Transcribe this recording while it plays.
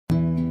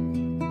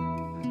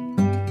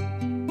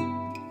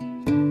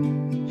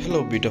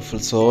Hello beautiful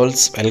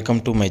souls, welcome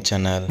to my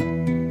channel.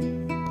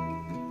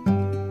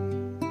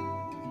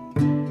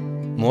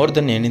 More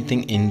than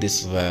anything in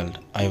this world,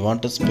 I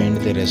want to spend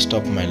the rest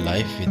of my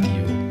life with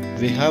you.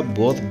 We have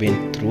both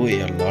been through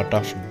a lot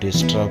of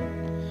distress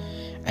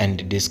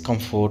and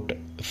discomfort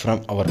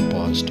from our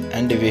past,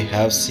 and we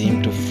have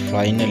seemed to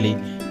finally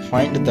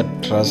find the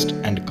trust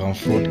and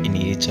comfort in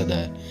each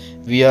other.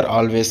 We are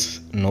always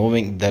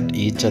knowing that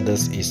each other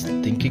is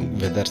thinking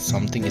whether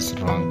something is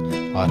wrong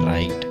or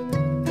right.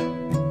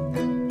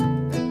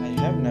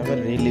 I have never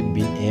really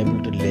been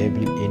able to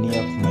label any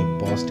of my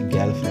past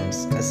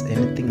girlfriends as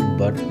anything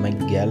but my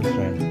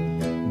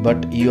girlfriend.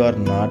 But you are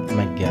not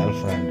my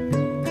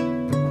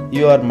girlfriend.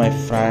 You are my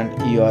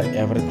friend, you are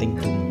everything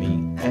to me,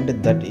 and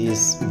that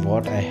is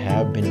what I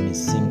have been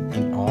missing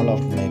in all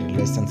of my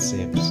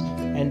relationships,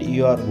 and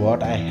you are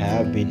what I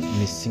have been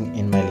missing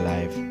in my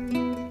life.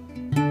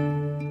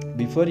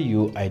 Before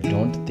you, I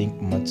don't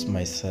think much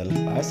myself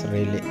as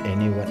really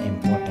anyone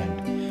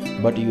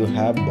important, but you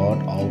have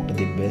brought out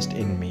the best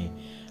in me.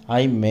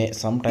 I may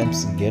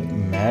sometimes get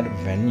mad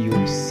when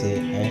you say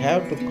I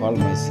have to call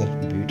myself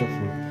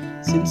beautiful,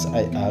 since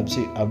I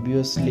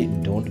obviously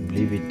don't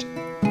believe it.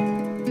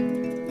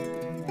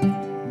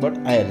 But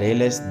I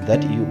realize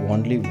that you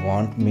only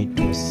want me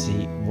to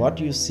see what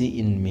you see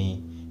in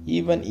me.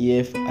 Even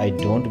if I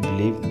don't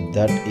believe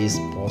that is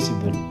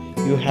possible,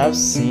 you have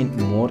seen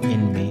more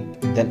in me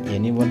than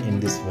anyone in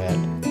this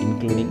world,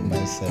 including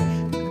myself.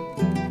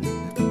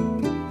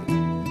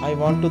 I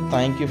want to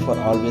thank you for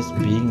always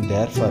being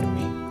there for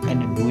me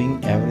and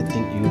doing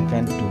everything you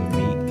can to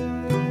make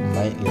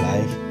my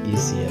life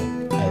easier.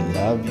 I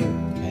love you,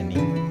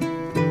 honey.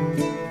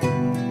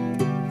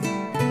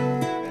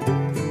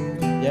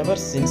 Ever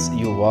since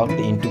you walked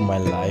into my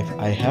life,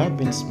 I have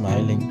been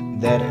smiling.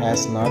 There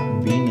has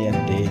not been a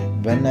day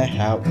when I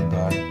have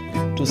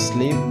gone to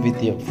sleep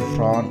with a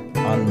frown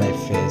on my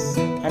face,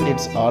 and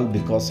it's all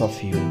because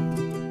of you.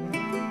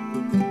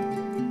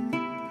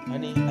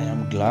 Honey, I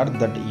am glad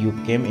that you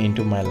came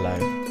into my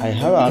life. I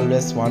have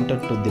always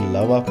wanted to the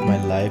love of my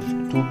life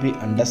to be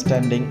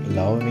understanding,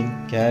 loving,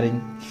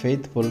 caring,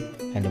 faithful,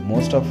 and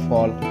most of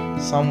all,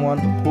 someone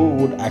who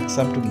would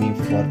accept me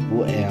for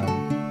who I am.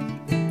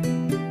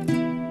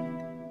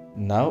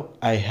 Now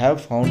I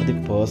have found the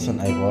person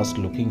I was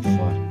looking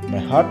for. My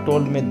heart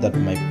told me that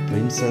my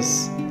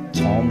Princess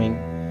Charming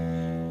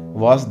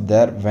was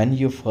there when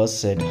you first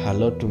said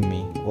hello to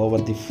me over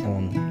the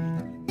phone.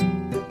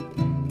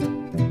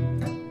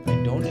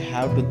 I don't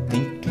have to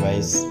think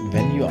twice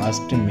when you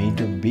asked me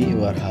to be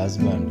your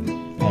husband.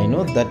 I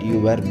know that you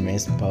were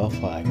Miss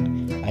Perfect.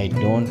 I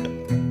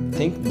don't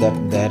think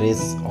that there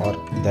is or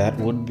there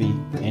would be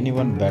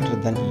anyone better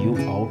than you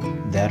out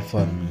there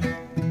for me.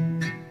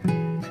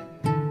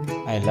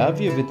 I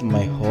love you with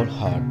my whole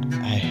heart.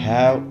 I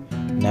have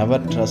never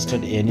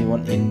trusted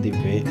anyone in the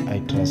way I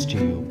trust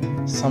you.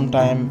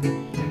 Sometimes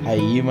I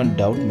even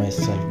doubt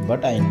myself,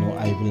 but I know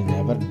I will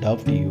never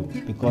doubt you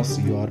because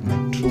you are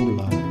my true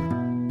love.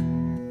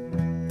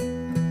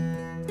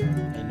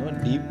 I know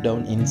deep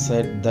down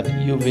inside that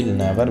you will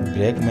never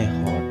break my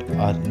heart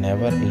or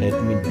never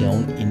let me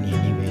down in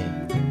any way.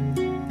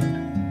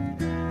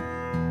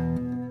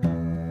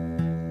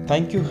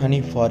 Thank you,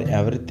 honey, for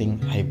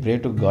everything. I pray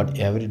to God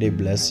every day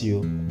bless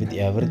you with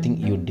everything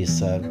you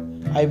deserve.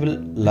 I will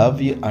love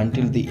you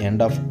until the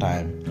end of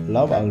time.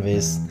 Love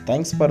always.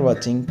 Thanks for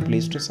watching.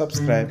 Please to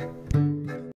subscribe.